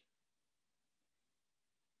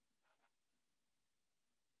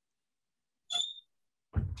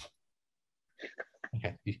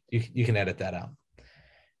 Okay, you can edit that out.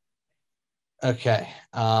 Okay.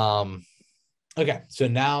 Okay, so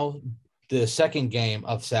now the second game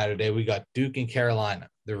of Saturday, we got Duke and Carolina,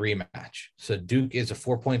 the rematch. So Duke is a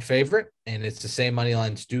 4-point favorite, and it's the same money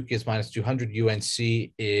lines. Duke is minus 200.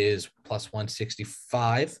 UNC is plus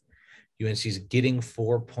 165. UNC is getting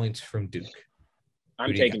 4 points from Duke.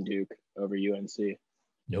 I'm taking Duke over UNC.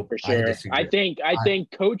 Nope, for sure. I think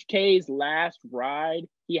Coach K's last ride,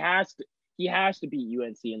 he has to beat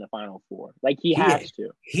UNC in the Final Four. Like he has to.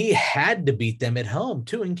 He had to beat them at home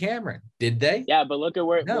too in Cameron. Did they? Yeah, but look at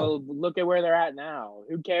where they're at now.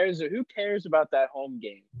 Who cares? Who cares about that home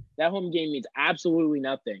game? That home game means absolutely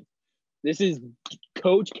nothing. This is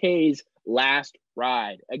Coach K's last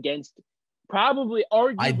ride against arguably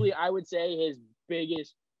I would say his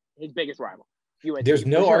biggest rival. UNC. There's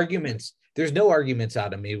no arguments. There's no arguments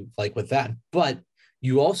out of me like with that. But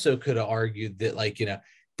you also could have argued that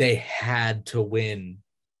they had to win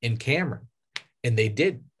in Cameron, and they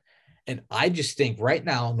did. And I just think right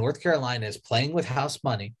now, North Carolina is playing with house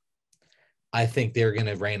money. I think they're going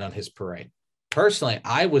to rain on his parade. Personally,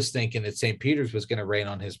 I was thinking that St. Peter's was going to rain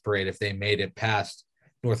on his parade if they made it past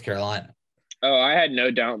North Carolina. Oh, I had no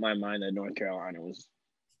doubt in my mind that North Carolina was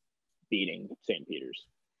beating St. Peter's.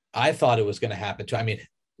 I thought it was going to happen too. I mean,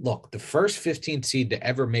 look, the first 15 seed to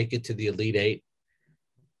ever make it to the Elite Eight,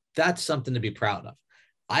 that's something to be proud of.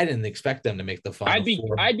 I didn't expect them to make the Final Four.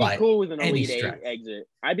 I'd be cool with an Elite Eight exit.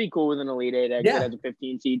 I'd be cool with an Elite Eight exit as a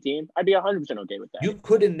 15 seed team. I'd be 100% okay with that. You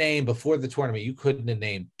couldn't name before the tournament. You couldn't have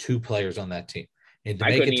named 2 players on that team. And to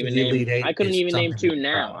make it to the Elite Eight, I couldn't even name 2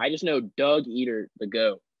 now. I just know Doug Eater, the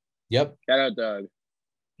GOAT. Yep. Shout out Doug.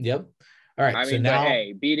 Yep. All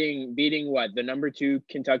right. Beating what? The number 2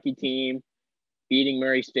 Kentucky team, beating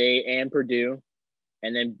Murray State and Purdue,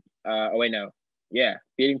 and then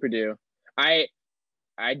beating Purdue. I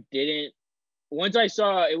didn't. Once I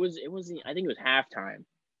saw it was I think it was halftime,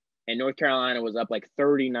 and North Carolina was up like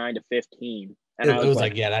 39-15, and I was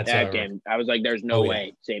like, that's that game. I was like, there's no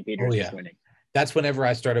way St. Peter's is winning. That's whenever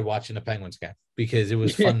I started watching the Penguins game because it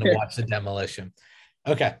was fun to watch the demolition.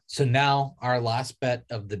 Okay, so now our last bet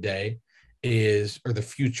of the day are the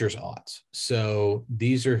futures odds. So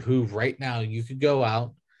these are who right now you could go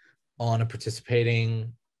out on a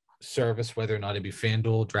participating service, whether or not it be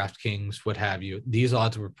FanDuel, DraftKings, what have you. These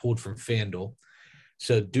odds were pulled from FanDuel.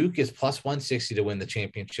 So Duke is plus 160 to win the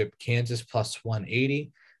championship, Kansas plus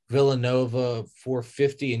 180, Villanova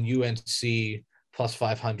 450, and UNC plus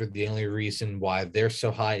 500. The only reason why they're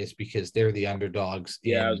so high is because they're the underdogs.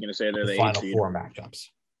 Yeah, I was going to say they're the Final Four matchups.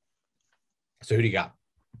 So who do you got?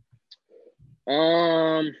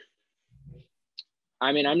 I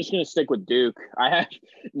mean, I'm just going to stick with Duke. I have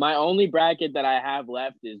my only bracket that I have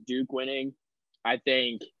left is Duke winning. I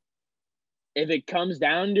think if it comes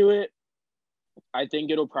down to it, I think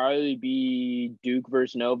it'll probably be Duke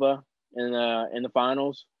versus Nova in the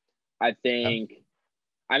finals. I think.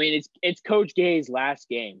 I mean, it's Coach K's last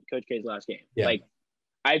game. Yeah. Like,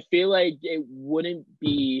 I feel like it wouldn't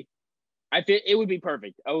be. I feel it would be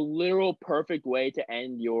perfect. A literal perfect way to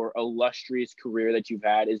end your illustrious career that you've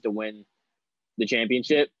had is to win the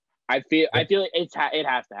championship. I feel like it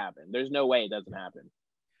has to happen. There's no way it doesn't happen.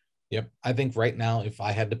 Yep. I think right now, if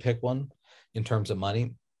I had to pick one in terms of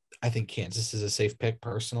money, I think Kansas is a safe pick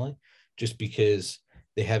personally, just because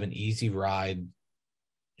they have an easy ride,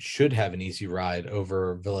 should have an easy ride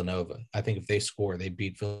over Villanova. I think if they score, they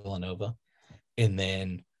beat Villanova. And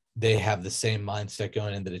then they have the same mindset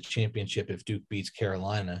going into the championship if Duke beats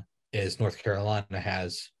Carolina as North Carolina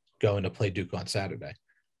has going to play Duke on Saturday.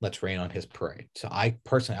 Let's rain on his parade. So I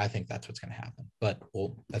think that's what's going to happen. But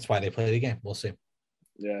that's why they play the game. We'll see.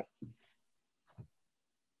 Yeah.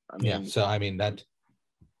 That's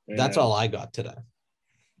all I got today.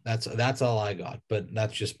 That's all I got. But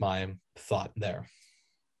that's just my thought there.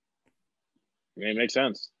 It makes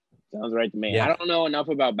sense. Sounds right to me. Yeah. I don't know enough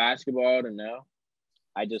about basketball to know.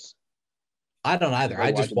 I don't either.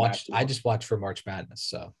 I just watched for March Madness.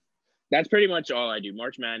 So that's pretty much all I do.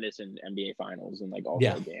 March Madness and NBA Finals and like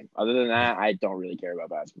all-star game. Other than that, I don't really care about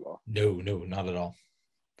basketball. No, not at all.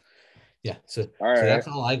 Yeah. So that's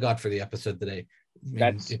all I got for the episode today.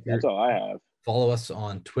 That's all I have. Follow us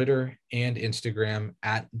on Twitter and Instagram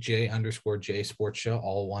at @J_J Sports Show,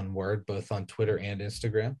 all one word, both on Twitter and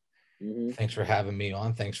Instagram. Mm-hmm. Thanks for having me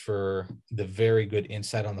on. Thanks for the very good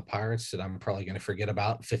insight on the Pirates that I'm probably going to forget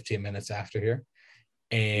about 15 minutes after here.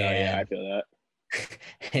 And I feel that.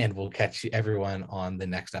 And we'll catch everyone on the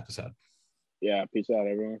next episode. Yeah, peace out,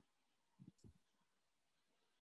 everyone.